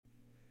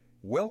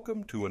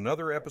Welcome to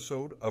another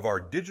episode of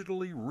our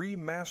digitally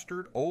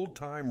remastered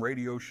old-time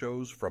radio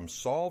shows from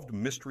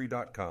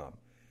SolvedMystery.com.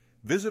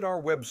 Visit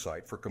our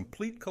website for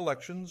complete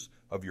collections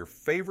of your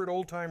favorite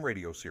old-time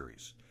radio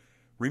series.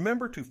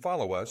 Remember to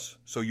follow us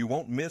so you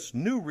won't miss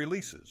new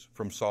releases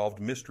from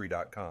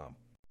SolvedMystery.com.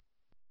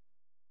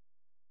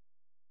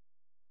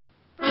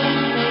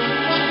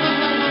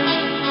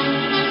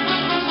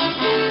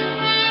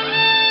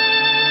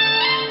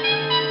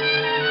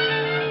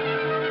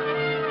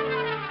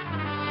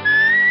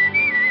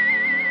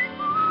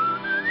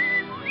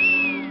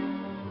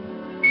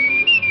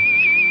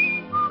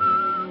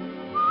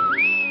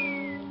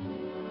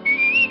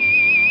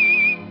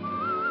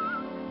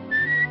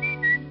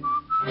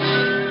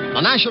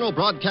 The National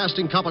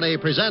Broadcasting Company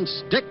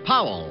presents Dick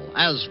Powell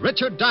as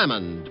Richard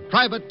Diamond,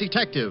 private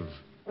detective.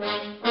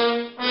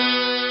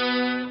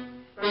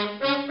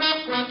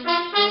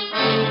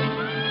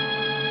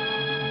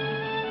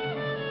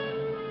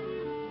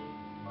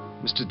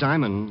 Mr.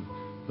 Diamond,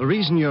 the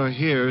reason you're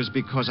here is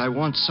because I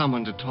want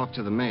someone to talk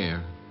to the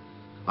mayor.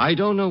 I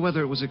don't know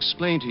whether it was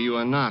explained to you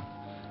or not,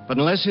 but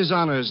unless His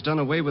Honor has done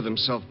away with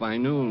himself by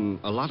noon,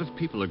 a lot of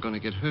people are going to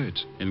get hurt.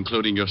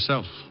 Including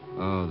yourself.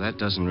 Oh, that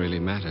doesn't really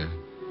matter.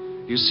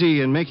 You see,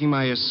 in making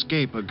my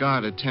escape, a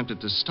guard attempted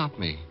to stop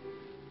me.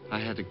 I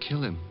had to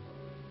kill him.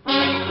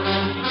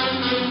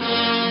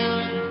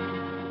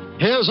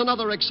 Here's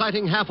another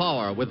exciting half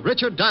hour with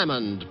Richard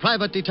Diamond,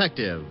 private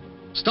detective,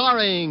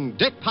 starring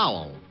Dick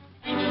Powell.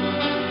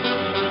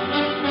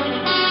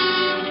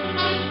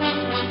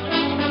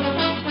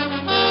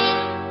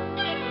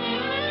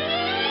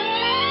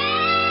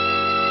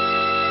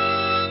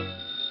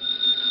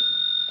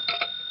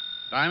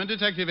 Diamond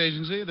Detective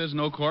Agency. There's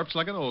no corpse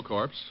like an old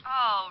corpse.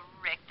 Oh,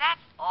 Rick,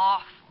 that's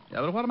awful.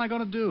 Yeah, but what am I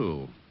going to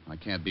do? I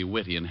can't be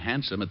witty and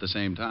handsome at the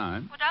same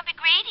time. Well, don't be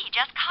greedy.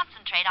 Just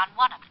concentrate on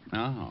one of them.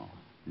 Oh,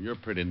 you're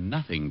pretty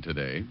nothing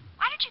today.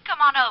 Why don't you come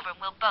on over and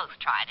we'll both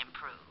try and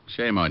improve?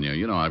 Shame on you.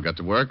 You know I've got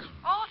to work.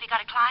 Oh, have you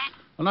got a client?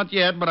 Well, not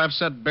yet, but I've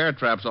set bear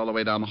traps all the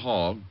way down the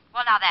hall.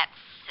 Well, now that's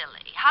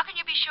silly. How can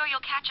you be sure you'll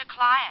catch a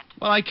client?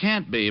 Well, I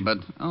can't be, but,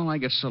 I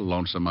get so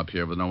lonesome up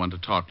here with no one to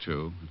talk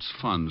to. It's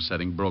fun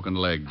setting broken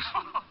legs.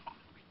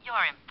 You're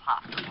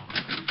impossible.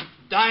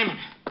 Diamond.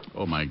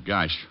 Oh, my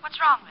gosh. What's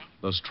wrong, Rick?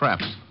 Those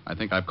traps. I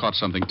think I've caught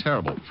something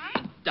terrible.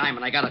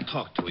 Diamond, I gotta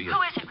talk to you.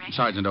 Who is it, Rick?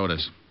 Sergeant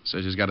Otis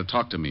says he's got to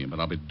talk to me, but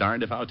I'll be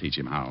darned if I'll teach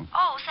him how.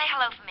 Oh, say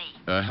hello for me.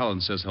 Helen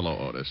says hello,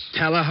 Otis.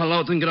 Tell her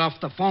hello, then get off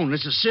the phone.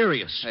 This is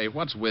serious. Hey,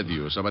 what's with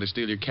you? Somebody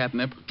steal your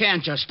catnip?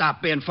 Can't just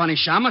stop being funny,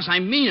 Shamus. I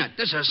mean it.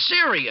 This is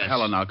serious.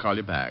 Helen, I'll call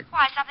you back.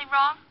 Why, something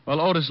wrong?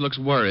 Well, Otis looks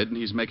worried, and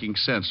he's making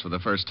sense for the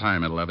first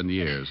time in 11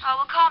 years. Oh,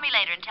 well, call me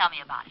later and tell me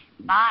about it.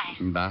 Bye.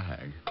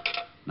 Bye.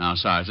 Now,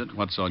 Sergeant,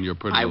 what's on your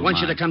pretty I little want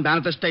you mind? to come down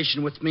to the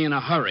station with me in a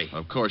hurry.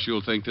 Of course,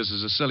 you'll think this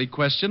is a silly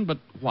question, but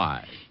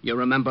why? You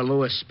remember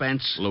Louis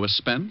Spence? Louis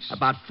Spence?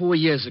 About 4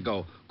 years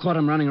ago. Caught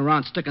him running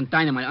around sticking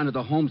dynamite under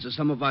the homes of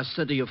some of our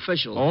city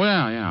officials. Oh,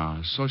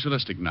 yeah.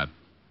 Socialistic nut.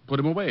 Put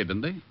him away,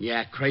 didn't they?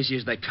 Yeah, crazy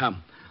as they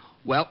come.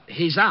 Well,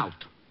 he's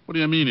out. What do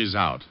you mean he's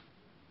out?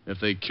 If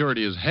they cured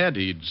his head,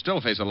 he'd still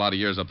face a lot of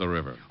years up the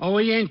river. Oh,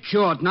 he ain't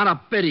cured. Not a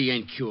bit he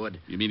ain't cured.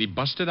 You mean he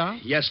busted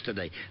out?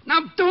 Yesterday. Now,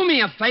 do me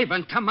a favor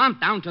and come on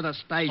down to the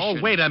station.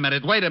 Oh, wait a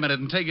minute,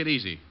 and take it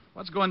easy.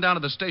 What's going down to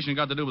the station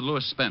got to do with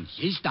Louis Spence?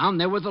 He's down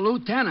there with the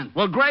lieutenant.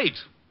 Well, great.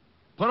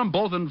 Put them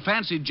both in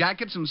fancy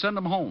jackets and send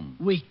them home.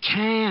 We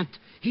can't.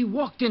 He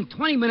walked in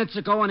 20 minutes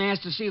ago and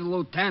asked to see the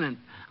lieutenant.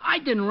 I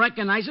didn't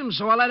recognize him,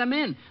 so I let him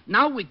in.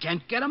 Now we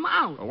can't get him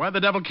out. Well, why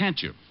the devil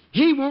can't you?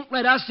 He won't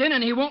let us in,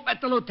 and he won't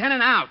let the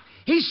lieutenant out.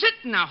 He's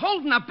sitting there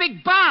holding a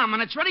big bomb,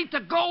 and it's ready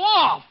to go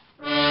off.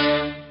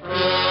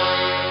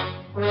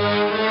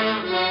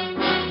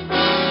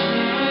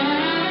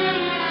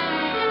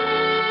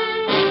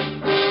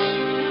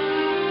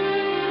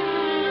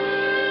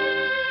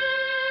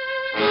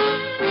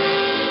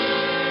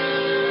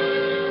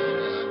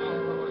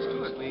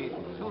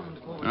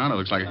 Well, it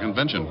looks like a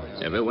convention.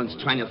 Everyone's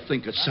trying to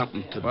think of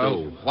something to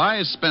do. Why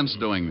is Spence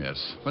doing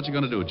this? What's he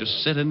going to do?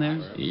 Just sit in there?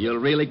 You'll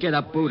really get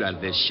a boot out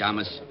of this,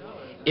 Shamus.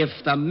 If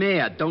the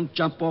mayor don't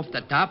jump off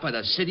the top of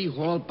the city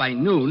hall by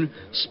noon,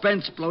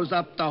 Spence blows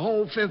up the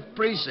whole 5th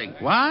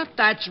precinct. What?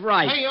 That's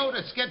right. Hey,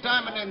 Otis, get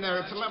Diamond in there.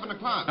 It's 11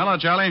 o'clock. Hello,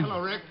 Charlie.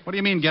 Hello, Rick. What do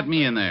you mean, get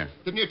me in there?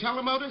 Didn't you tell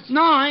him, Otis?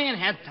 No, I ain't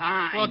had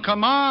time. Well,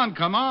 come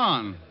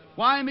on.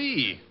 Why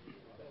me?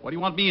 What do you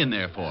want me in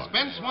there for?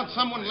 Spence wants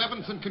someone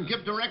Levinson can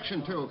give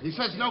direction to. He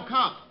says no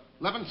cop.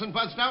 Levinson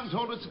buzzed out and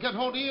told us to get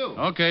hold of you.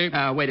 Okay.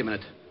 Wait a minute.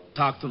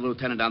 Talk to the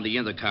lieutenant on the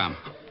intercom.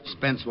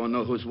 Spence won't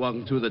know who's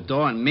walking through the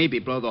door and maybe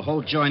blow the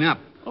whole joint up.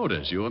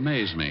 Otis, you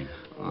amaze me.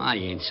 Oh, I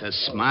ain't so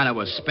smart. It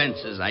was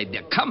Spence's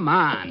idea. Come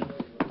on.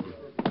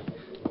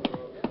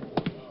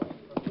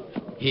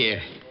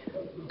 Here.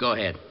 Go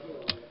ahead.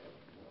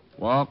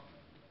 Walt?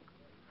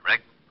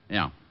 Rick?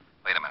 Yeah.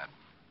 Wait a minute.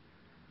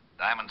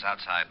 Diamond's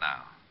outside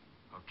now.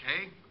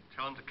 Okay.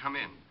 Tell him to come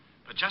in.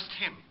 But just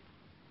him.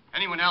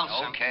 Anyone else?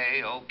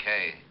 Okay.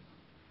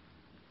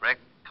 Rick,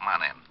 come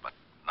on in, but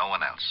no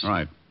one else.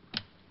 Right.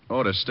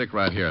 Otis, stick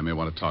right here. I may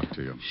want to talk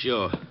to you.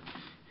 Sure.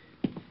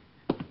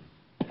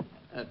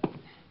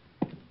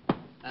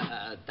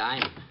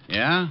 Diamond.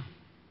 Yeah?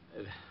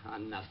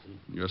 Nothing.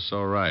 You're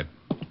so right.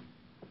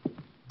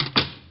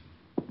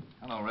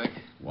 Hello, Rick.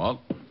 Walt?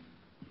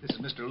 This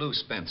is Mr. Lou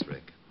Spence,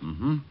 Rick.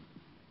 Mm-hmm.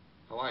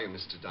 How are you,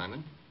 Mr.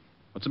 Diamond?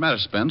 What's the matter,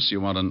 Spence? You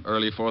want an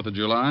early 4th of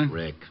July?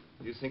 Rick.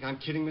 You think I'm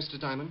kidding, Mr.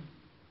 Diamond?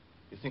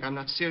 You think I'm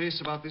not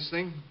serious about this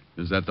thing?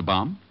 Is that the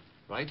bomb?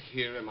 Right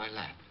here in my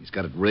lap. He's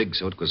got it rigged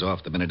so it goes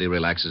off the minute he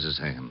relaxes his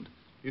hand.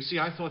 You see,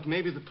 I thought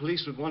maybe the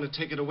police would want to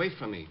take it away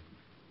from me.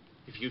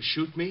 If you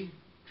shoot me,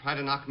 try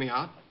to knock me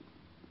out,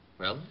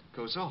 well, it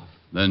goes off.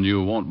 Then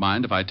you won't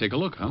mind if I take a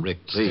look, huh?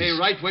 Rick, please. Stay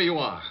right where you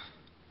are,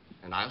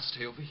 and I'll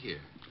stay over here.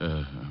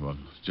 Well,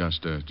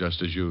 just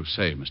as you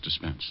say, Mr.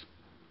 Spence.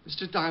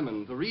 Mr.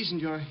 Diamond, the reason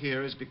you're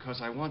here is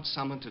because I want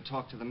someone to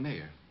talk to the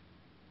mayor.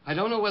 I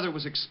don't know whether it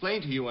was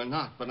explained to you or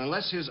not, but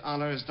unless His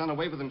Honor has done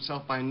away with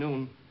himself by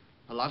noon,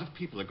 a lot of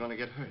people are going to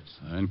get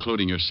hurt.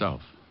 Including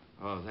yourself.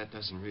 Oh, that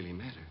doesn't really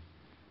matter.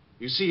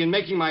 You see, in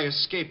making my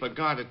escape, a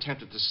guard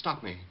attempted to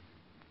stop me.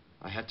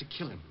 I had to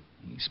kill him.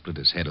 He split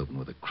his head open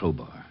with a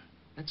crowbar.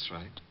 That's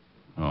right.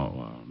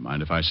 Oh,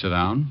 mind if I sit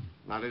down?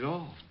 Not at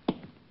all.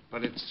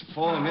 But it's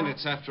 4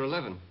 minutes after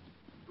 11.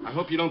 I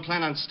hope you don't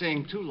plan on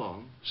staying too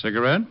long.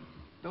 Cigarette?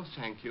 No,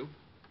 thank you.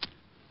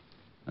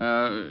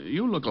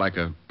 You look like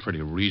a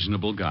pretty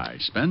reasonable guy,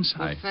 Spence.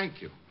 Well,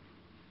 thank you.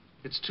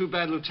 It's too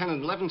bad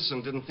Lieutenant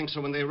Levinson didn't think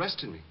so when they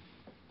arrested me.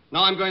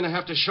 Now I'm going to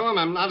have to show him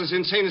I'm not as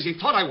insane as he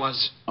thought I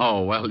was.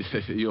 Oh, well,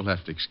 you'll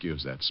have to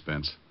excuse that,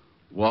 Spence.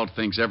 Walt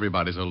thinks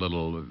everybody's a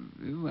little,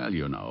 well,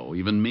 you know,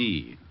 even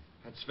me.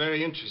 That's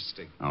very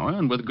interesting. Oh,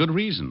 and with good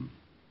reason.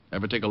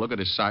 Ever take a look at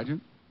his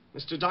sergeant?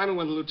 Mr. Diamond,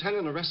 when the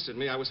lieutenant arrested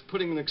me, I was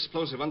putting an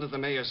explosive under the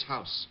mayor's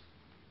house.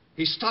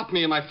 He stopped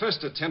me in my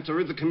first attempt to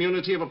rid the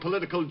community of a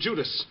political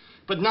Judas.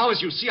 But now,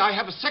 as you see, I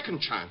have a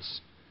second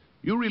chance.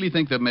 You really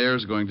think the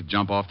mayor's going to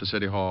jump off the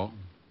city hall?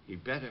 He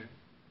better.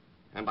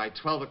 And by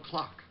 12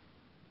 o'clock.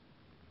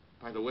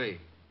 By the way,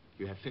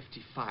 you have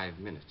 55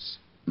 minutes.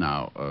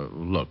 Now,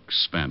 look,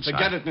 Spence.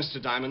 Forget it,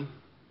 Mr. Diamond.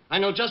 I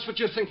know just what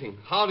you're thinking.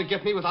 How to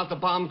get me without the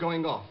bomb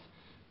going off.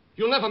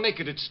 You'll never make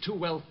it. It's too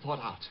well thought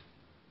out.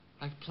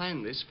 I've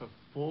planned this for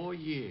 4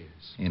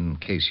 years. In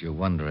case you're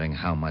wondering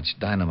how much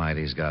dynamite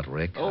he's got,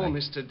 Rick.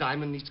 Mr.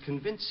 Diamond needs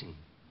convincing.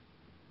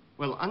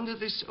 Well, under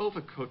this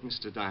overcoat,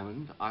 Mr.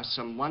 Diamond, are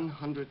some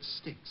 100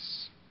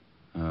 sticks.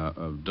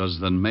 Does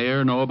the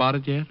mayor know about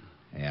it yet?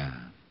 Yeah.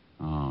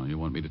 Oh, you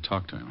want me to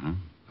talk to him, huh?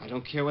 I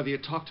don't care whether you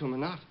talk to him or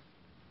not.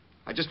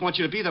 I just want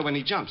you to be there when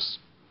he jumps.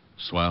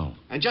 Swell.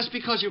 And just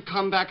because you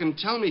come back and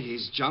tell me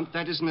he's jumped,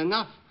 that isn't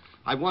enough.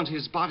 I want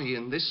his body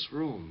in this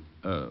room.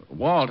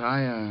 Walt,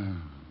 I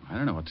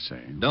don't know what to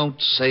say. Don't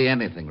say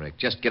anything, Rick.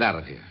 Just get out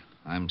of here.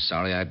 I'm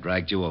sorry I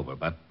dragged you over,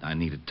 but I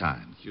needed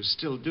time. You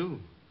still do.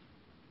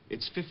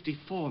 It's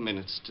 54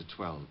 minutes to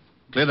 12.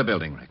 Clear the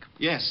building, Rick.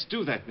 Yes,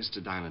 do that,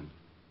 Mr. Diamond.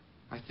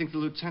 I think the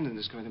lieutenant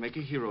is going to make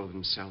a hero of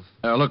himself.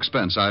 Look,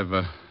 Spence,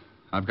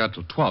 I've got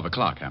till 12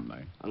 o'clock, haven't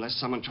I? Unless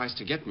someone tries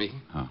to get me.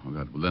 Oh,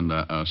 good. Well,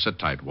 then sit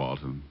tight, Walt,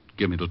 and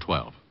give me till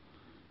 12.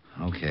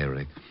 Okay,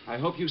 Rick. I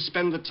hope you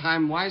spend the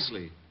time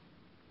wisely.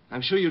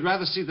 I'm sure you'd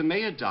rather see the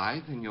mayor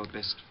die than your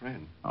best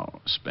friend. Oh,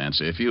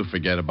 Spence, if you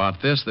forget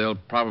about this, they'll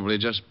probably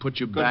just put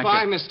you back...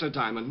 Goodbye, Mr.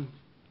 Diamond.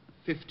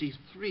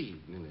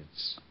 53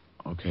 minutes.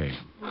 Okay.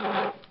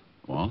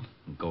 Walt?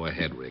 Go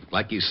ahead, Rick.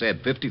 Like you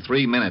said,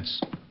 53 minutes.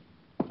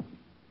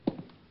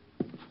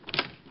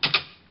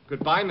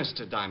 Goodbye,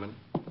 Mr. Diamond.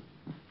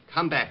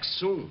 Come back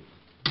soon.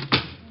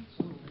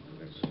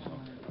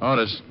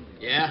 Otis.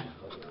 Yeah?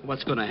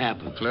 What's going to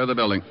happen? Clear the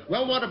building.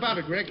 Well, what about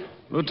it, Rick?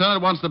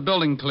 Lieutenant wants the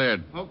building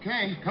cleared.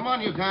 Okay, come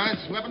on, you guys.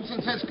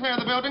 Levinson says clear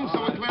the building,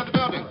 so we clear the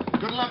building.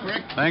 Good luck,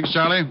 Rick. Thanks,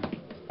 Charlie.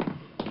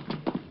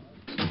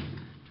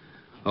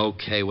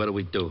 Okay, what do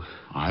we do?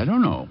 I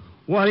don't know.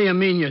 What do you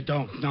mean you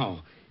don't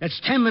know?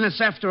 It's 10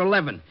 minutes after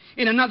 11.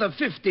 In another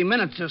 50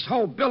 minutes, this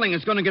whole building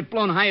is going to get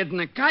blown higher than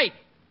a kite.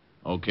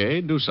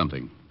 Okay, do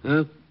something.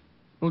 Huh?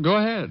 Well, go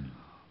ahead.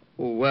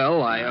 Well,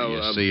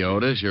 You see,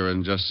 Otis, you're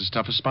in just as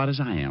tough a spot as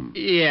I am.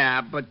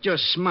 Yeah, but you're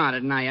smarter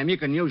than I am. You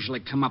can usually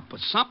come up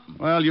with something.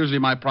 Well, usually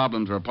my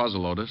problems are a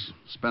puzzle, Otis.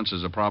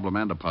 Spencer's a problem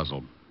and a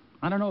puzzle.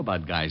 I don't know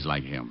about guys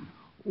like him.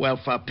 Well,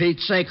 for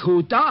Pete's sake,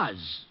 who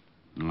does?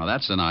 Well,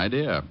 that's an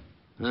idea.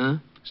 Huh?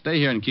 Stay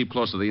here and keep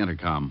close to the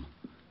intercom.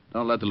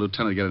 Don't let the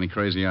lieutenant get any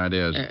crazy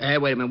ideas. Hey,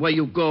 wait a minute. Where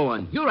you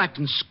going? You're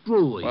acting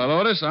screwy. Well,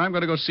 Otis, I'm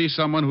going to go see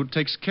someone who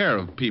takes care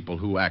of people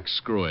who act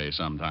screwy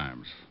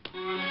sometimes.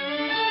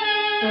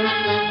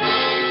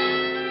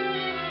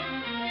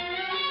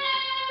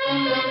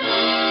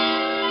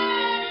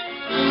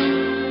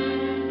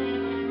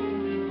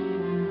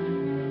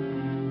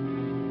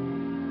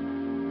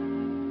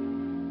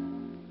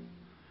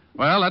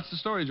 Well, that's the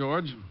story,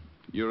 George.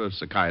 You're a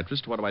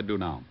psychiatrist. What do I do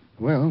now?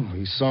 Well,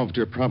 we solved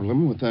your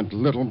problem with that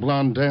little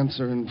blonde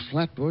dancer in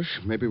Flatbush.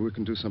 Maybe we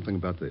can do something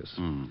about this.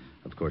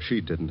 Of course, she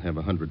didn't have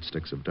 100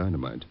 sticks of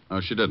dynamite. Oh,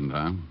 she didn't,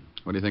 huh?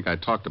 What do you think I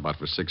talked about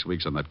for 6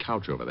 weeks on that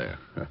couch over there?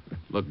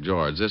 Look,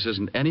 George, this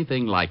isn't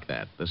anything like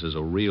that. This is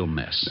a real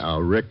mess. Now,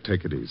 Rick,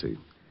 take it easy.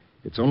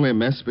 It's only a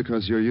mess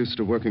because you're used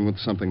to working with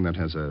something that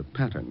has a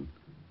pattern.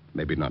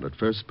 Maybe not at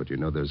first, but you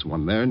know there's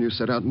one there and you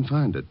set out and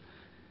find it.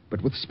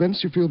 But with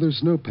Spence, you feel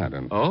there's no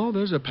pattern. Oh,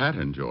 there's a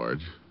pattern,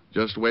 George.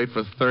 Just wait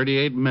for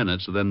 38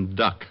 minutes, then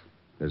duck.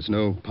 There's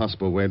no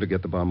possible way to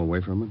get the bomb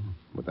away from him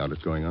without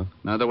it going off?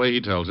 Now, the way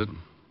he tells it,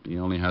 he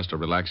only has to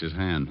relax his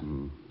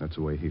hand. That's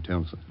the way he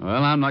tells it.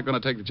 Well, I'm not going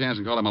to take the chance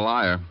and call him a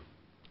liar.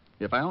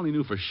 If I only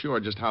knew for sure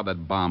just how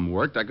that bomb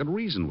worked, I could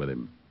reason with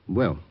him.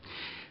 Well,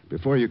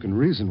 before you can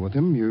reason with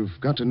him, you've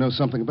got to know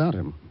something about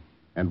him.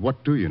 And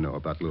what do you know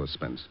about Louis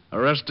Spence?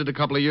 Arrested a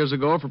couple of years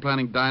ago for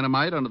planting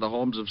dynamite under the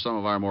homes of some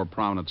of our more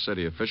prominent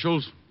city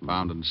officials.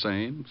 Found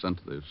insane, sent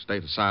to the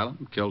state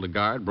asylum, killed a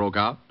guard, broke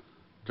out,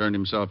 turned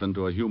himself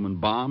into a human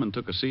bomb, and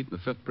took a seat in the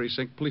 5th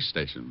Precinct police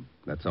station.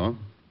 That's all?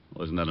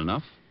 Well, isn't that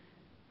enough?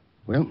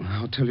 Well,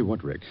 I'll tell you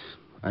what, Rick.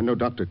 I know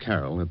Dr.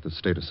 Carroll at the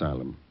state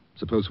asylum.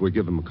 Suppose we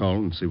give him a call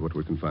and see what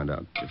we can find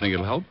out. You think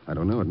it'll help? I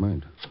don't know. It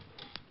might.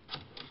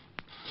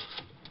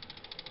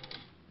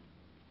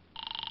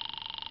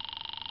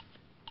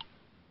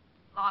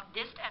 Long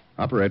distance.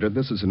 Operator,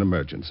 this is an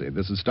emergency.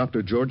 This is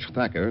Dr. George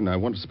Thacker, and I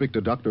want to speak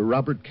to Dr.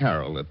 Robert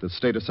Carroll at the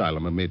state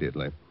asylum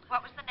immediately.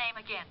 What was the name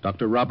again?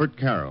 Dr. Robert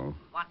Carroll.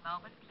 One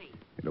moment, please.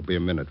 It'll be a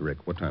minute,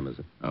 Rick. What time is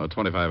it?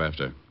 25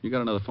 after. You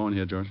got another phone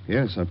here, George?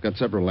 Yes, I've got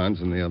several lines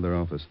in the other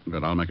office.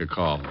 Good, I'll make a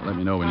call. Let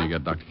me know when you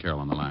get Dr.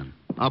 Carroll on the line.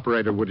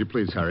 Operator, would you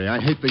please hurry?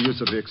 I hate the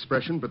use of the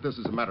expression, but this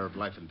is a matter of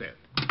life and death.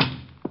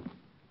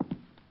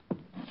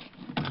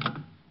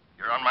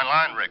 You're on my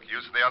line, Rick.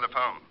 Use the other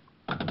phone.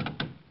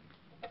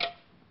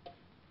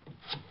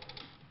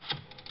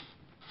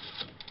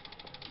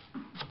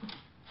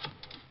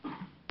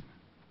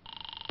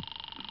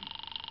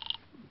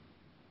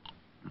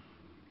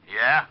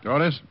 Yeah?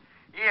 Otis?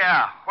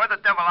 Yeah. Where the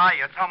devil are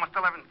you? It's almost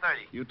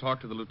 11:30. You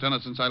talked to the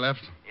lieutenant since I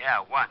left?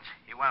 Yeah, once.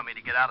 He wanted me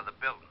to get out of the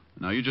building.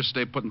 Now, you just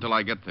stay put until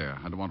I get there.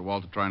 I don't want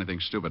Walt to try anything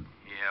stupid.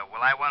 Yeah,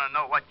 well, I want to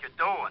know what you're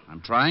doing. I'm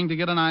trying to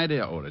get an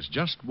idea, Otis.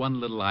 Just one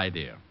little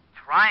idea.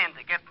 Trying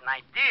to get an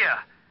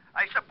idea?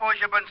 I suppose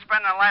you've been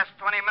spending the last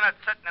 20 minutes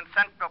sitting in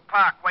Central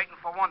Park waiting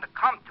for one to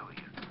come to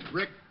you.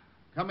 Rick,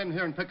 come in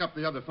here and pick up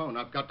the other phone.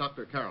 I've got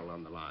Dr. Carroll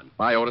on the line.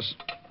 Bye, Otis.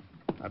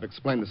 I've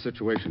explained the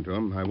situation to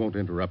him. I won't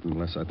interrupt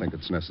unless I think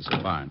it's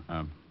necessary. Fine.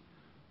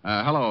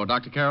 Hello,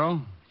 Dr. Carroll?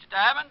 Mr.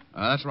 Diamond?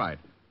 That's right.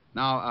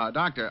 Now,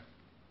 Doctor,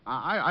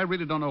 I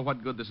really don't know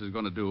what good this is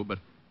going to do, but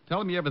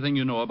tell me everything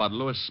you know about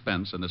Louis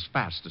Spence and as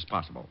fast as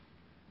possible.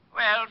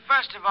 Well,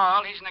 first of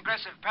all, he's an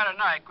aggressive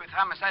paranoic with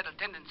homicidal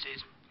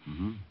tendencies.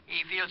 Mm-hmm.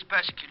 He feels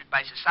persecuted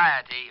by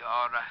society,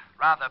 or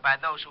rather by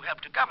those who help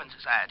to govern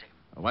society.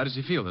 Why does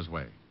he feel this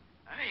way?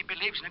 He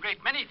believes in a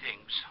great many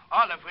things,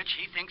 all of which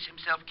he thinks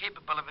himself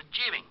capable of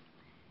achieving.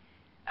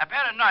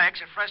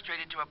 Paranoics are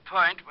frustrated to a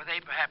point where they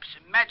perhaps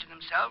imagine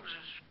themselves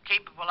as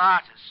capable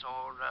artists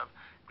or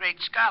great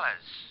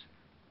scholars,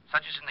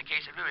 such as in the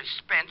case of Louis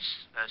Spence,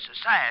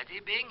 society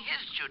being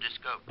his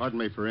Judas-scope. Pardon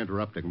me for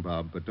interrupting,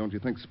 Bob, but don't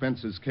you think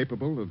Spence is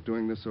capable of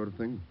doing this sort of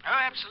thing?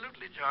 Oh,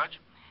 absolutely, George.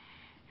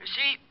 You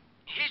see,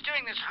 he's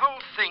doing this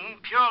whole thing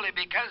purely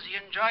because he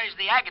enjoys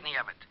the agony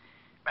of it,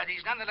 but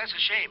he's nonetheless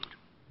ashamed.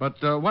 But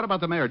what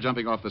about the mayor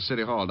jumping off the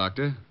city hall,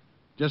 Doctor?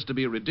 Just to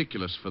be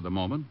ridiculous for the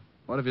moment.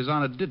 What if His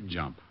Honor did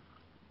jump?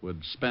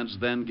 Would Spence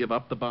then give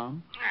up the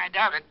bomb? I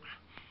doubt it.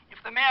 If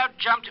the mayor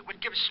jumped, it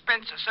would give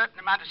Spence a certain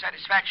amount of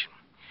satisfaction.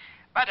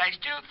 But I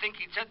still think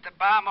he'd set the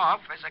bomb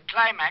off as a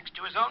climax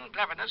to his own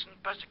cleverness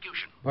and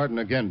persecution. Pardon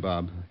again,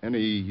 Bob.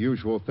 Any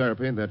usual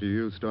therapy that you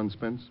used on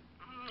Spence?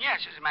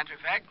 Yes, as a matter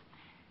of fact.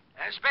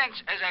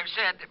 Spence, as I've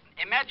said,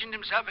 imagined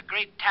himself a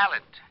great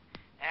talent.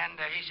 And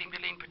he seemed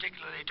to lean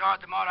particularly toward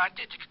the more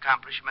artistic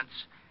accomplishments,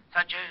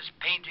 such as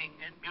painting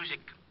and music.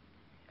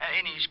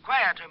 In his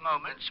quieter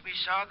moments, we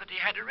saw that he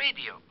had a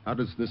radio. How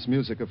does this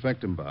music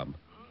affect him, Bob?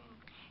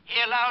 He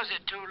allows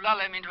it to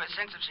lull him into a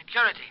sense of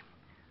security.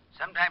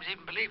 Sometimes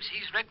even believes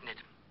he's written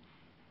it.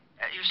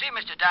 You see,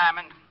 Mr.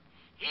 Diamond,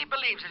 he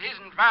believes that his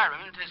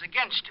environment is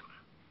against him,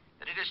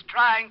 that it is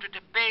trying to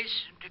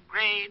debase,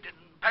 degrade, and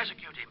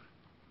persecute him.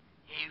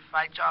 He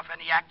fights off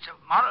any acts of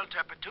moral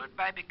turpitude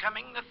by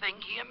becoming the thing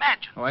he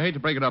imagined. Oh, I hate to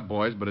break it up,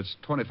 boys, but it's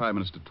 25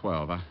 minutes to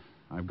 12.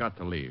 I've got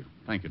to leave.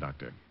 Thank you,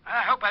 Doctor.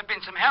 I hope I've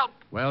been some help.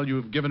 Well,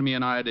 you've given me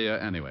an idea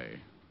anyway.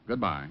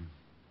 Goodbye.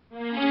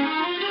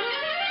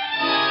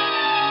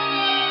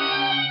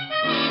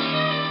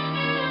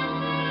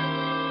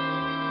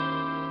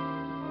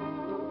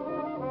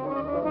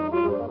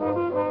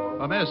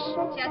 Miss.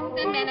 Just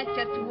a minute,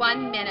 just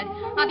 1 minute.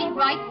 I'll be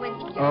right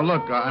with you. Oh,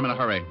 look, I'm in a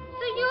hurry.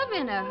 So you're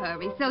in a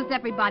hurry. So's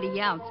everybody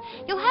else.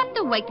 You'll have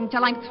to wait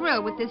until I'm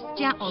through with this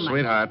gentleman.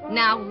 Sweetheart.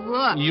 Now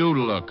look. You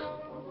look.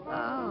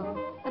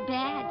 Oh, a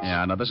badge.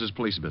 Yeah, now this is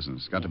police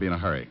business. Got to be in a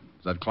hurry.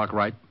 Is that clock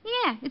right?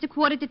 Yeah, it's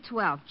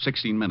 11:45.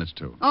 16 minutes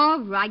to. All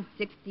right,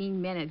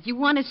 16 minutes. You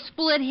want to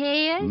split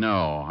hairs?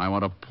 No, I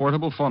want a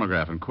portable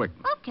phonograph and quick.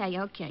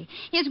 Okay.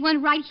 Here's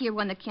one right here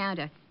on the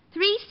counter.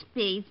 3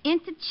 speeds,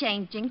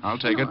 interchanging. I'll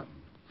take it.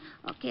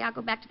 Okay, I'll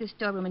go back to the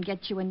storeroom and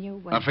get you a new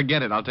one. Now,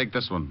 forget it. I'll take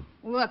this one.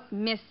 Look,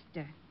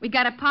 mister, we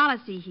got a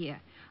policy here.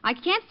 I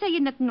can't say you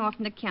nothing off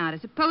from the counter,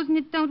 supposing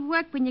it don't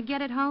work when you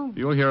get it home.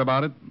 You'll hear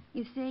about it.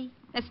 You see?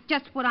 That's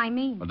just what I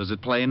mean. Well, does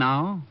it play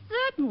now?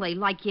 Certainly,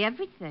 like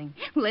everything.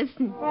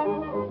 Listen.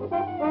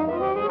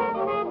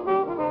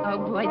 Oh,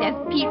 boy, that's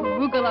Pete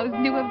Rugelow's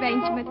new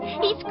arrangement.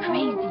 He's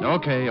crazy.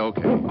 Okay.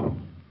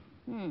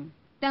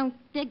 Don't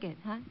dig it,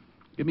 huh?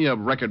 Give me a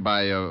record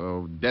by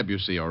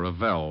Debussy or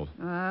Ravel.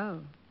 Oh,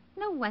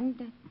 no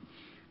wonder.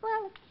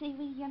 Well, let's see.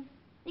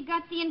 We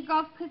got the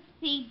Engulfed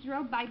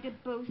Cathedral by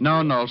Debussy.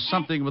 No,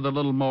 something with a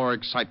little more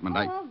excitement.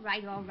 All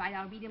right.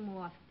 I'll read them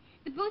off.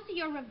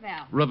 Debussy or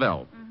Ravel?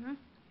 Ravel. Mm-hmm.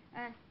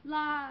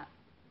 La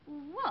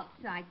Waltz,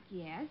 I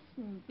guess.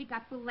 And we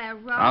got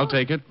Bolero. I'll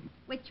take it.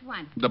 Which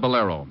one? The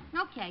Bolero.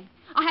 Okay.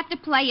 I'll have to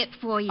play it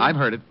for you. I've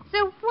heard it.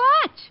 So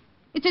what?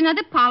 It's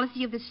another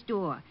policy of the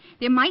store.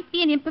 There might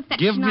be an imperfection.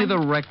 Give me the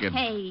record.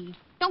 Hey,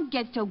 don't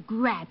get so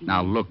grabby.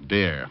 Now, look,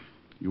 dear.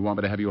 You want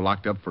me to have you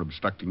locked up for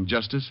obstructing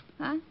justice?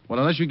 Huh? Well,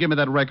 unless you give me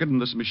that record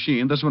and this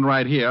machine, this one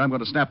right here, I'm going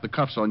to snap the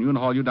cuffs on you and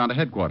haul you down to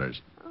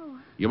headquarters. Oh.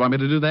 You want me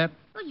to do that?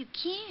 Well, you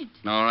can't.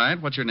 All right.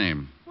 What's your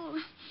name?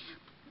 Well,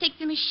 take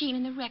the machine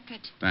and the record.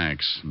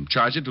 Thanks. And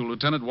charge it to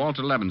Lieutenant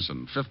Walter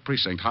Levinson, 5th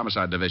Precinct,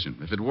 Homicide Division.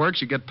 If it works,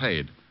 you get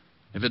paid.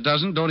 If it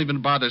doesn't, don't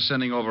even bother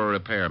sending over a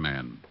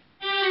repairman.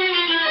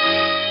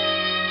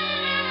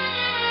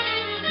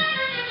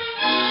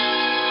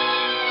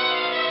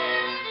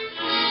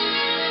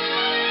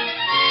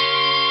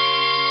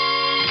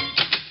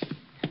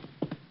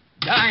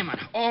 Diamond,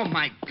 oh,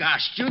 my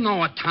gosh. Do you know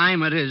what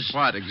time it is?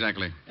 What,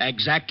 exactly?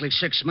 Exactly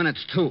 6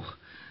 minutes, too.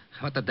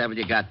 What the devil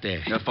you got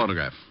there? A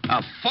photograph.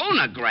 A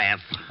phonograph?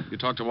 You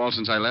talked to Walt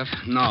since I left?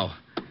 No.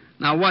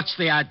 Now, what's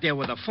the idea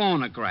with a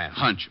phonograph?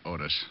 Hunch,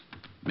 Otis.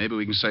 Maybe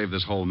we can save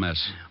this whole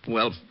mess.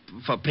 Well,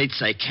 for Pete's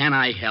sake, can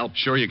I help?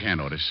 Sure you can,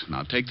 Otis.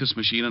 Now, take this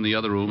machine in the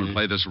other room and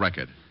play this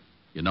record.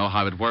 You know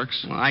how it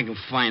works? Well, I can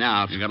find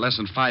out. You got less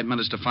than 5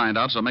 minutes to find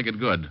out, so make it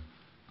good.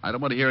 I don't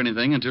want to hear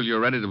anything until you're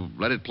ready to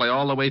let it play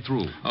all the way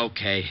through.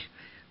 Okay.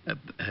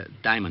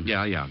 Diamond.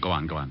 Yeah. Go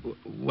on.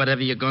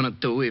 Whatever you're going to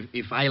do,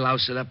 if I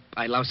louse it up,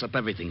 I louse up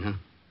everything, huh?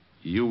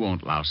 You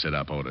won't louse it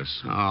up,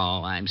 Otis.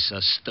 Oh, I'm so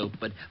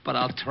stupid. But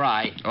I'll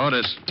try.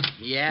 Otis.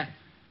 Yeah?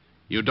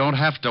 You don't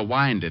have to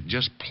wind it.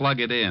 Just plug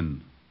it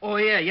in. Oh,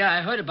 yeah.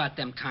 I heard about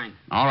them kind.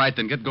 All right,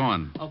 then get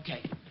going.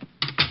 Okay.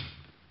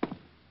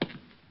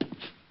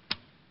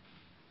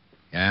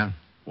 Yeah?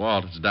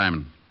 Walt, it's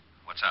Diamond.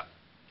 What's up?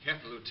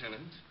 Careful,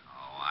 Lieutenant.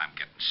 Oh, I'm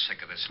getting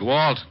sick of this.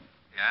 Walt.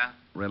 Yeah?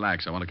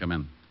 Relax. I want to come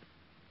in.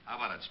 How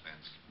about it,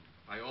 Spence?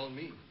 By all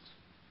means.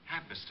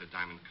 Have Mr.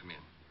 Diamond come in.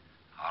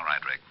 All right,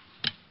 Rick.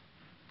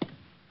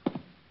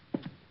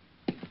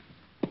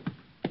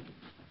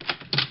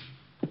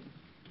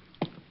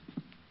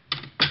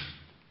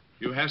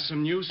 You have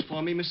some news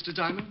for me, Mr.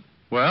 Diamond?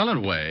 Well, in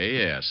a way,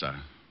 yes.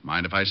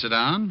 Mind if I sit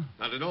down?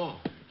 Not at all.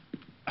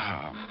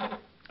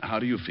 How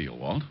do you feel,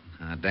 Walt?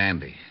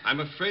 Dandy. I'm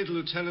afraid the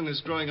lieutenant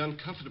is growing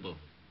uncomfortable.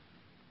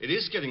 It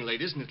is getting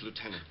late, isn't it,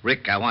 Lieutenant?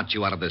 Rick, I want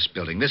you out of this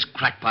building. This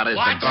crackpot has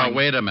What? been going... Oh,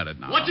 wait a minute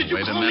now. What did you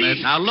Wait call a minute.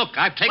 me? Now, look,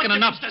 I've taken what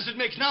enough... What does it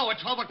make now at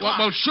 12 o'clock?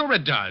 Well, sure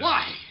it does.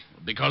 Why?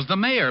 Because the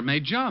mayor may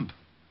jump.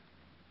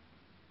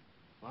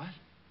 What?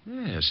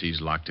 Yes,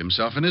 he's locked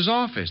himself in his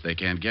office. They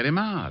can't get him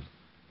out.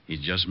 He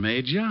just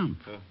may jump.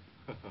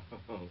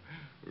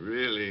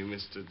 Really,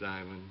 Mr.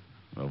 Diamond?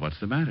 Well, what's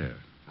the matter?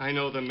 I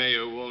know the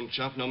mayor won't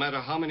jump, no matter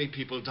how many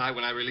people die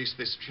when I release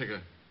this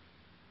trigger.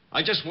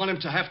 I just want him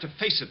to have to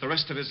face it the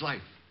rest of his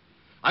life.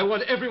 I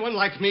want everyone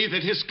like me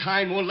that his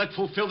kind won't let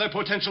fulfill their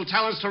potential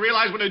talents to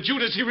realize what a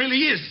Judas he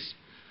really is.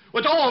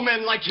 What all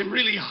men like him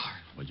really are.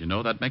 Well, you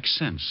know, that makes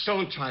sense.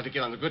 Don't try to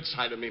get on the good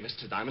side of me,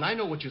 Mr. Diamond. I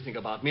know what you think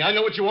about me. I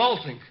know what you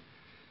all think.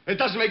 It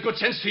doesn't make good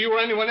sense to you or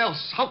anyone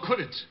else. How could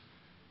it?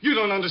 You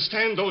don't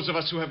understand those of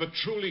us who have a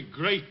truly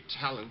great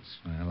talent.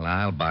 Well,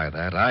 I'll buy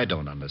that. I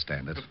don't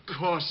understand it. Of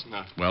course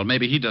not. Well,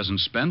 maybe he doesn't,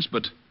 Spence,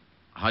 but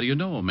how do you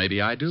know?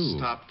 Maybe I do.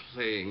 Stop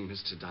playing,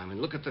 Mr.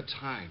 Diamond. Look at the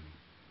time.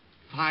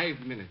 5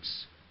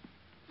 minutes.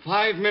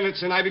 5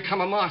 minutes and I become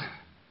a martyr.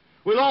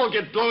 We'll all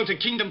get blown to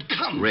kingdom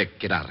come. Rick,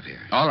 get out of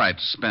here. All right,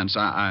 Spence,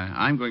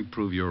 I'm going to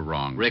prove you're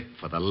wrong. Rick,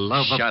 for the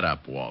love of... Shut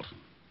up, Walt.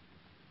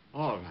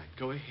 All right,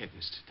 go ahead,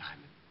 Mr.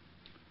 Diamond.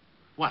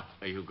 What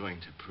are you going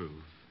to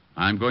prove?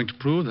 I'm going to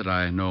prove that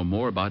I know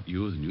more about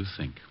you than you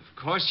think.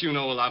 Of course you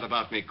know a lot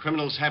about me.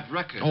 Criminals have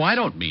records. Oh, I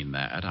don't mean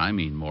that. I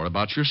mean more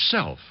about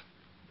yourself.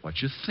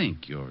 What you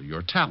think,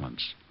 your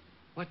talents.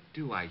 What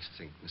do I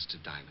think,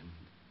 Mr. Diamond?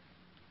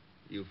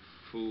 You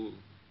fool.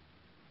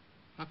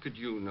 How could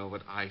you know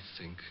what I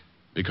think?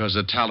 Because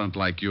a talent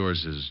like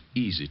yours is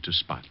easy to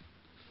spot.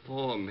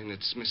 4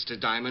 minutes, Mr.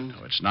 Diamond.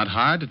 No, it's not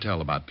hard to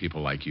tell about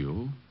people like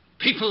you.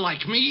 People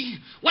like me?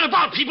 What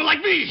about people like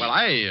me?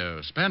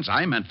 Well, Spence,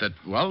 I meant that,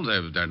 well,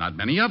 there are not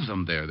many of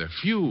them. They're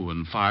few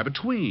and far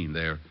between.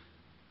 They're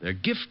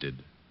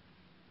gifted.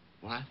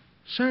 What?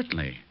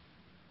 Certainly.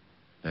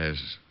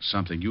 There's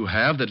something you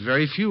have that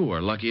very few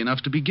are lucky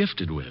enough to be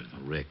gifted with.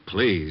 Rick,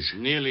 please.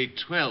 Nearly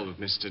 12,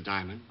 Mr.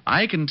 Diamond.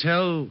 I can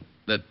tell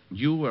that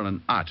you are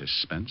an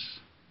artist, Spence.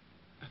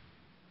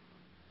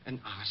 An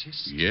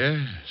artist?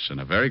 Yes, and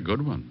a very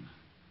good one.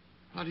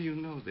 How do you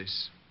know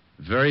this?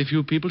 Very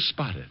few people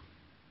spot it.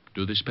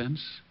 Do they,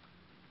 Spence?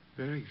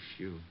 Very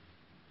few.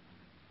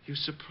 You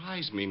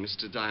surprise me,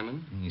 Mr.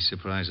 Diamond. He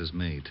surprises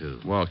me, too.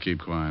 Walt, keep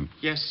quiet.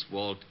 Yes,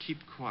 Walt, keep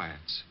quiet.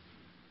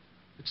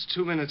 It's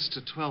 2 minutes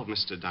to 12,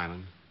 Mr.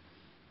 Diamond.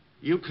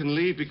 You can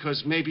leave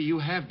because maybe you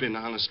have been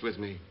honest with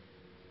me.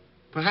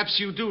 Perhaps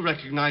you do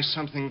recognize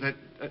something that...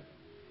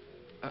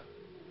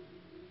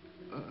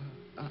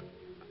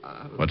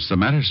 What's the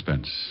matter,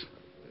 Spence?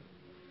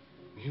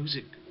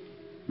 Music.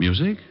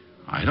 Music?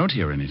 I don't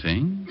hear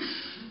anything.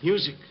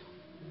 Music.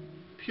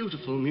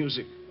 Beautiful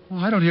music. Well,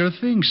 I don't hear a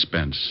thing,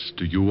 Spence.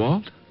 Do you,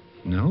 Walt?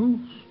 No?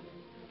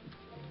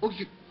 Oh,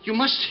 you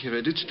must hear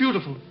it. It's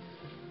beautiful.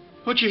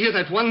 Don't you hear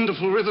that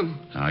wonderful rhythm?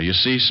 Now, you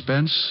see,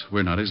 Spence,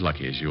 we're not as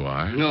lucky as you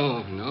are.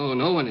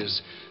 No one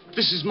is.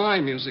 This is my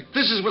music.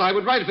 This is what I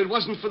would write if it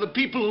wasn't for the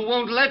people who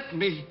won't let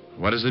me.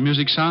 What does the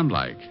music sound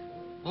like?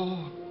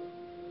 Oh,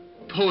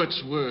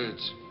 poet's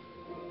words.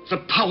 The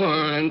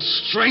power and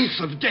strength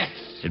of death.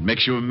 It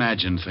makes you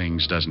imagine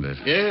things, doesn't it?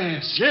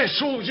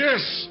 Yes, oh,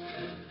 yes.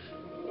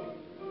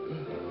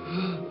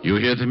 You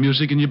hear the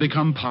music and you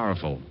become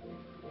powerful.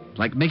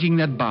 Like making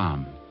that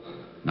bomb.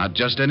 Not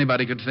just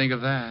anybody could think of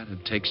that.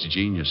 It takes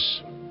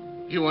genius.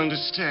 You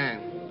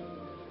understand.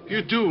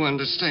 You do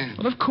understand.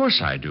 Well, of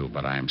course I do,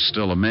 but I am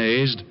still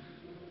amazed.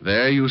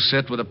 There you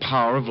sit with the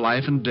power of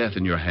life and death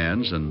in your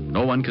hands, and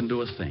no one can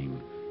do a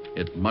thing.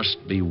 It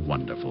must be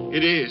wonderful.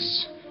 It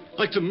is.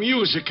 Like the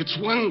music, it's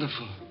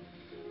wonderful.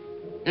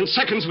 In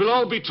seconds, we'll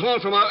all be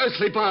torn from our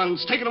earthly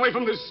bonds, taken away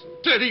from this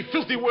dirty,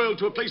 filthy world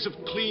to a place of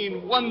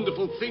clean,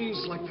 wonderful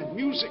things like that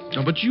music.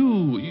 No, but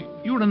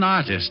you're an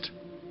artist.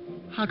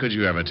 How could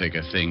you ever take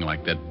a thing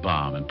like that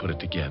bomb and put it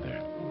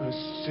together? A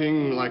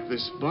thing like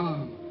this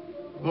bomb?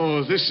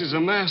 Oh, this is a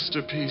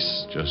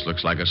masterpiece. Just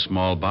looks like a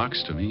small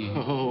box to me.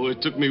 Oh,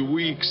 it took me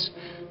weeks.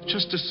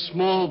 Just a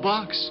small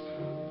box.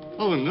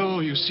 Oh,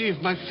 no, you see,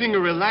 if my finger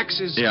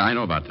relaxes... Yeah, I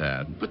know about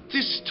that. But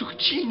this took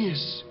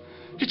genius.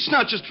 It's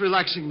not just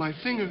relaxing my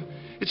finger.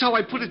 It's how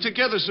I put it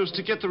together so as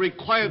to get the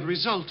required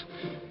result.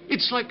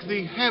 It's like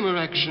the hammer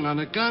action on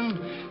a gun,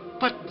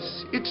 but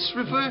it's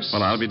reversed.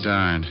 Well, I'll be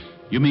darned.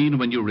 You mean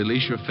when you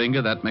release your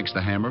finger, that makes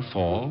the hammer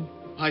fall?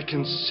 I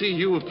can see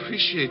you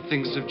appreciate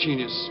things of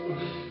genius.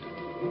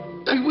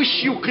 I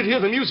wish you could hear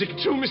the music,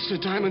 too,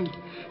 Mr. Diamond.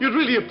 You'd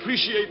really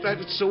appreciate that.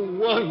 It's so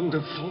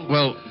wonderful.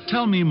 Well,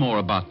 tell me more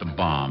about the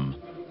bomb.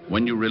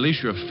 When you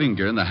release your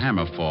finger and the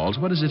hammer falls,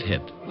 what does it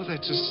hit? Well,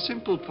 that's a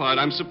simple part.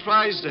 I'm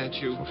surprised at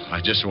you.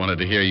 I just wanted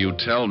to hear you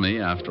tell me.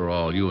 After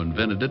all, you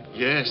invented it.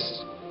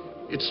 Yes.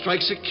 It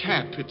strikes a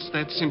cap. It's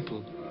that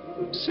simple.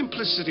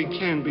 Simplicity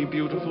can be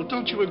beautiful.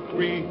 Don't you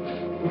agree?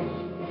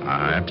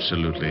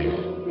 Absolutely.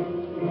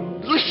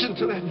 Listen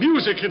to that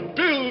music. It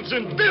builds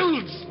and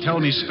builds. Tell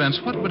me,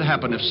 Spence, what would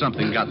happen if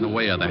something got in the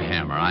way of the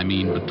hammer? I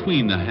mean,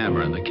 between the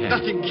hammer and the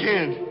cap. Nothing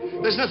can.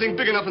 There's nothing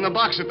big enough in the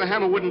box that the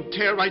hammer wouldn't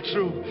tear right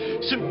through.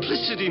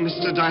 Simplicity,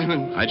 Mr.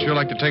 Diamond. I'd sure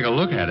like to take a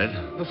look at it.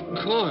 Of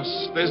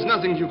course. There's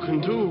nothing you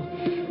can do.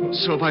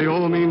 So by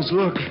all means,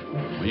 look.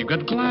 Well, you've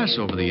got glass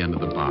over the end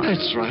of the box.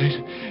 That's right.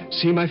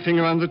 See my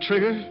finger on the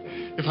trigger?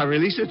 If I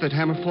release it, that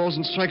hammer falls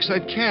and strikes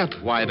that cap.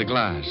 Why the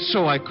glass?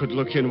 So I could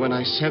look in when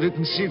I set it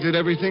and see that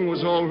everything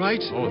was all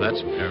right. Oh,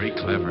 that's very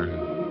clever.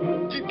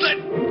 That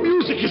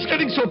music is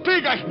getting so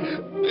big, I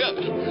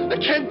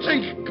can't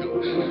think.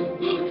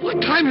 What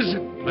time is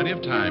it? Plenty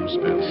of time,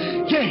 Spence.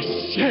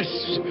 Yes.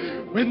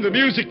 When the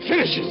music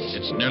finishes.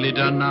 It's nearly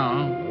done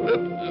now.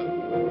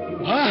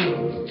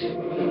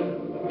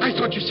 I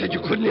thought you said you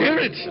couldn't hear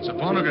it. It's a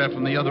phonograph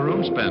from the other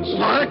room, Spence.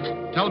 What?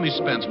 Tell me,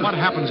 Spence, what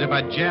happens if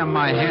I jam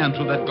my hand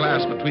through that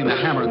glass between the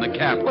hammer and the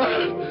cap?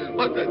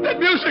 What? That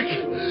music.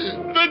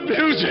 That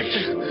music.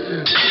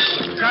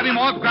 Grab him,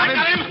 Walt. Grab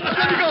him.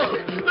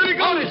 Let me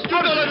go. Honest,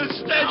 you don't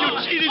understand. You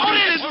cheated.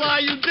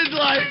 You did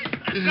lie.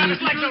 Let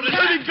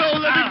me go.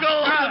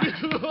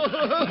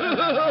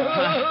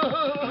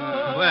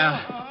 Well,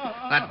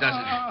 that does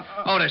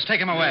it. Otis, take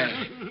him away.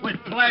 With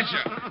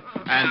pleasure.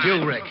 And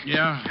you, Rick.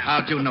 Yeah?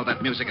 How'd you know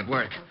that music would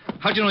work?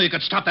 How'd you know you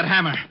could stop that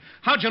hammer?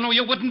 How'd you know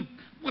you wouldn't...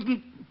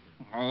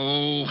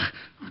 Oh.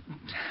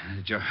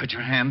 Did you hurt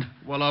your hand?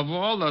 Well, of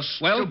all the...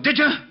 Well, did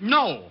you?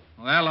 No.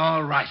 Well,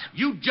 all right.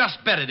 You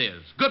just bet it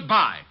is.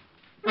 Goodbye.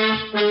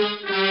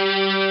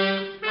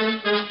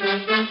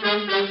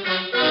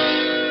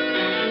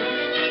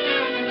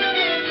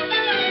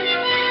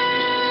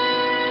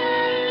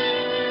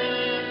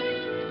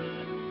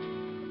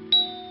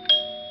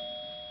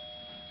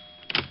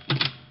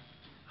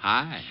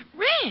 Hi.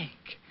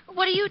 Rick,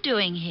 what are you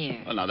doing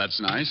here? Well, now,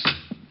 that's nice.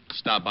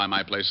 Stop by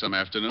my place some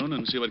afternoon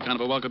and see what kind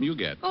of a welcome you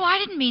get. Oh, I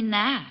didn't mean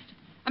that.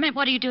 I meant,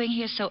 what are you doing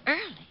here so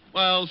early?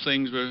 Well,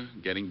 things were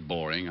getting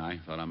boring. I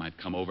thought I might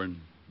come over and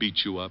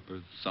beat you up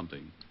or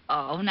something.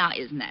 Oh, now,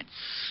 isn't that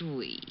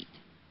sweet?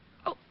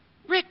 Oh,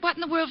 Rick, what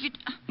in the world have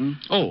you...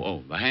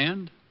 Oh, the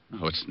hand?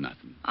 Oh, it's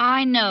nothing.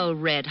 I know,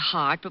 Red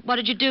Heart, but what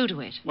did you do to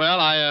it? Well,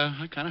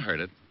 I kind of hurt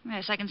it.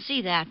 Yes, I can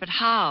see that, but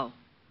how?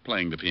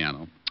 Playing the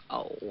piano.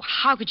 Oh,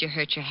 how could you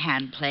hurt your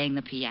hand playing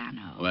the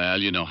piano? Well,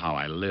 you know how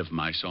I live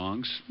my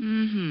songs.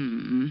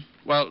 Mm-hmm.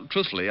 Well,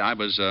 truthfully, I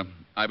was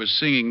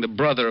singing The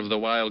Brother of the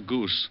Wild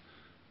Goose,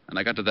 and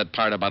I got to that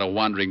part about a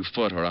wandering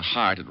foot or a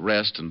heart at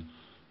rest, and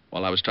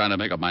while I was trying to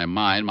make up my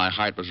mind, my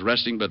heart was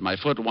resting, but my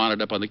foot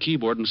wandered up on the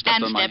keyboard and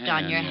stepped on my hand. And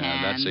stepped on your Yeah,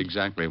 hand. that's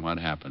exactly what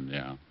happened,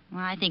 yeah.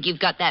 Well, I think you've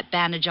got that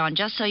bandage on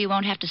just so you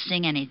won't have to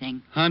sing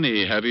anything.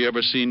 Honey, have you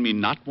ever seen me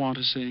not want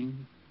to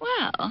sing?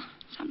 Well,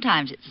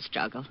 sometimes it's a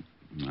struggle.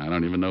 I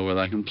don't even know whether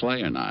I can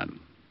play or not.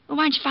 Well,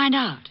 why don't you find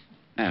out?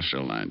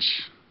 After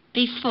lunch.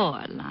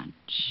 Before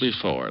lunch.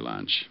 Before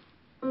lunch.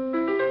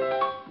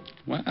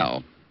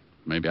 Well,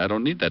 maybe I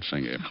don't need that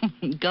finger.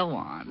 Go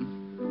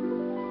on.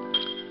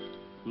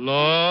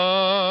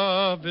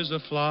 Love is a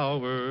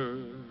flower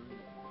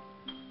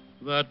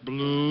that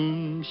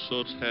blooms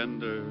so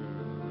tender,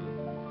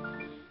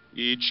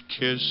 each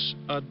kiss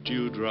a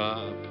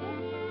dewdrop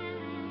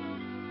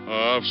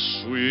of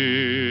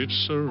sweet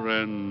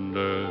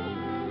surrender.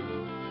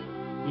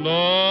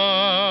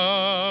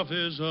 Love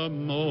is a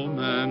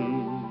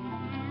moment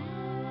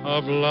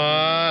of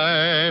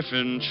life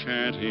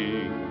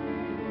enchanting.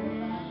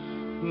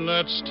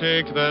 Let's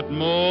take that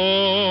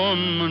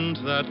moment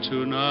that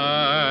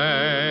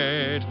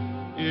tonight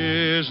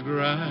is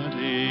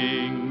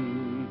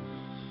granting.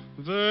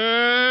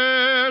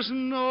 There's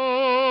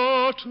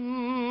no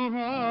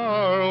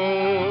tomorrow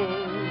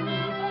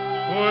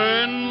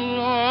when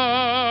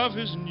love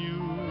is new.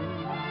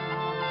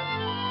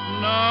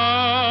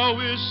 Now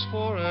is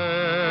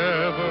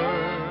forever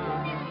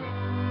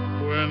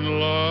when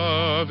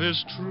love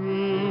is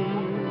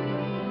true.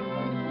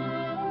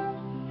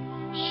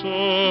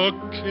 So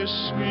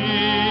kiss me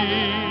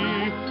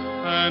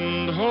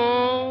and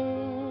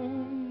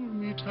hold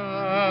me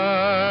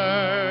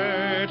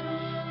tight.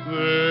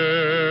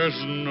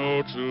 There's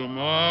no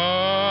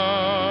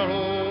tomorrow.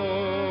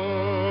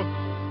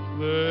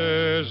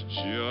 There's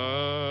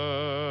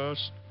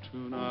just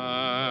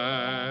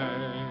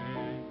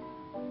tonight.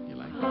 You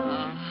like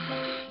that?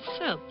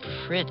 So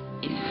pretty.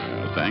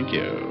 Well, thank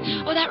you.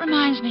 Oh, that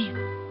reminds me.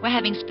 We're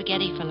having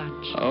spaghetti for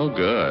lunch. Oh,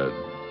 good.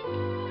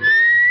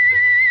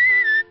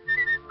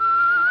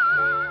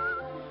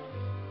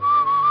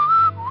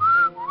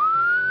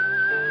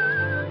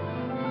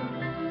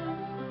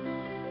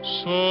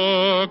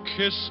 So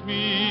kiss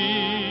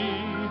me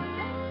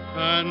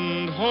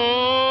and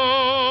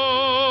hold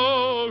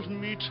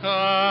me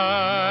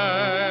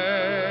tight.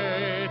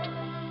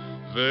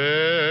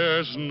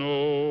 There's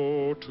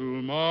no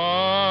tomorrow.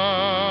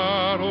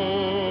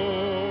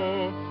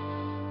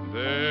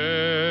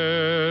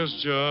 There's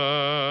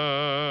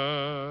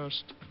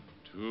just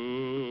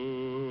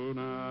tonight.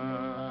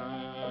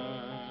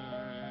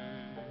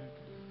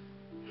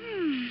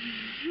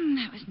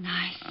 That was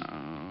nice.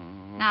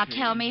 Now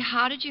tell me,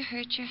 how did you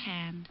hurt your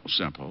hand?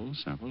 Simple.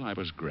 I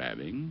was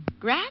grabbing.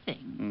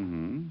 Grabbing?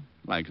 Mm-hmm.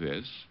 Like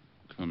this.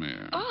 Come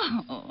here.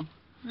 Oh,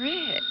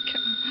 Rick.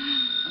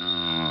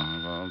 Oh,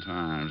 of all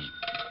times.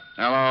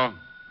 Hello?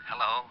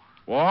 Hello?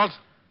 Walt?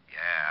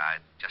 Yeah, I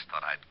just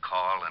thought I'd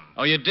call and...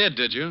 Oh, you did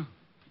you?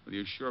 Well,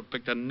 you sure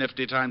picked a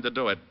nifty time to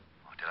do it.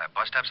 Oh, did I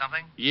bust up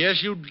something?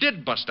 Yes, you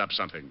did bust up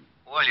something.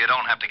 Well, you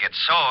don't have to get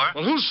sore.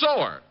 Well, who's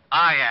sore?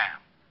 I am.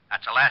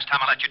 That's the last time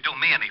I'll let you do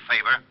me any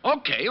favor.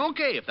 Okay.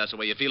 If that's the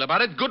way you feel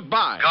about it,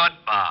 goodbye.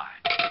 Goodbye.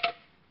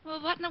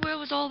 Well, what in the world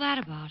was all that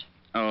about?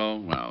 Oh,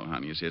 well,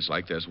 honey, you see, it's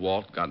like this.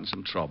 Walt got in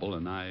some trouble,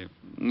 and I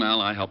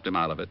helped him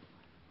out of it.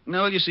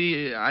 No, you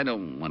see, I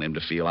don't want him to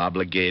feel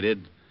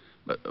obligated.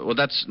 But, well,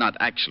 that's not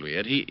actually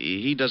it.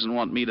 He doesn't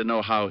want me to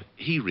know how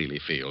he really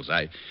feels.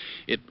 What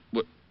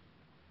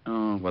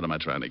am I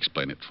trying to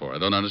explain it for? I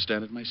don't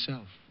understand it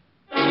myself.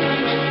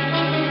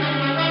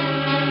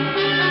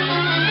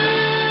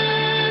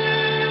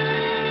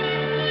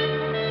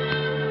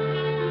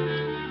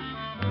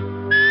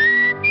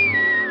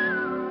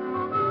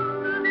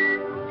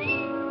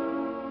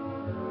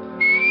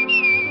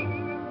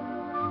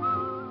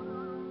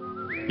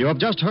 You have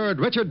just heard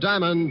Richard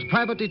Diamond,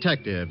 Private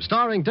Detective,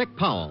 starring Dick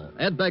Powell.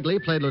 Ed Begley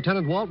played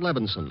Lieutenant Walt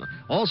Levinson.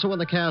 Also in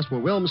the cast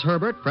were Wilms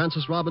Herbert,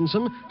 Francis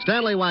Robinson,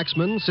 Stanley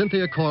Waxman,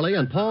 Cynthia Corley,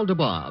 and Paul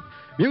DeBob.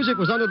 Music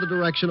was under the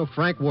direction of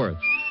Frank Worth.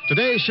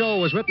 Today's show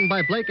was written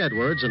by Blake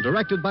Edwards and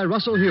directed by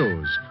Russell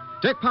Hughes.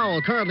 Dick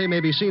Powell currently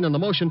may be seen in the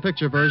motion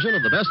picture version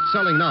of the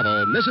best-selling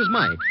novel, Mrs.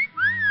 Mike.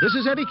 This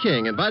is Eddie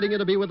King inviting you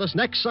to be with us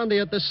next Sunday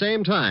at this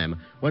same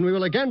time, when we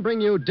will again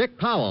bring you Dick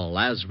Powell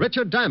as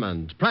Richard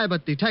Diamond,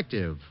 Private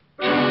Detective.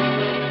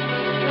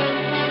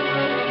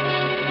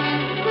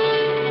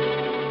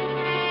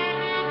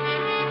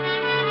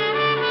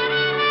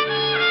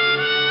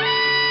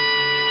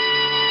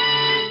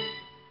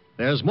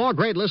 There's more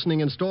great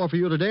listening in store for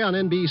you today on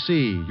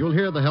NBC. You'll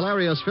hear the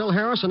hilarious Phil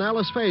Harris and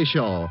Alice Faye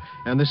show.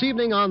 And this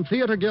evening on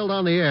Theater Guild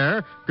on the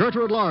Air,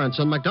 Gertrude Lawrence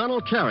and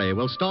MacDonald Carey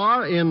will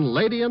star in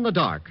Lady in the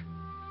Dark.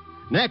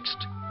 Next,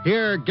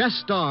 hear guest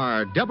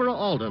star Deborah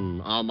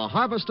Alden on The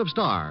Harvest of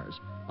Stars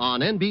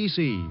on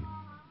NBC.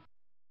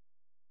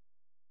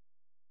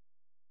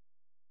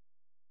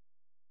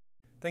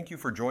 Thank you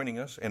for joining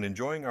us and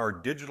enjoying our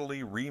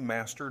digitally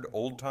remastered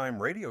old-time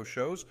radio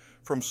shows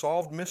from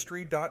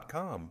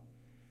SolvedMystery.com.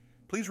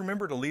 Please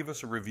remember to leave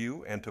us a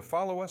review and to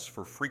follow us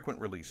for frequent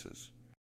releases.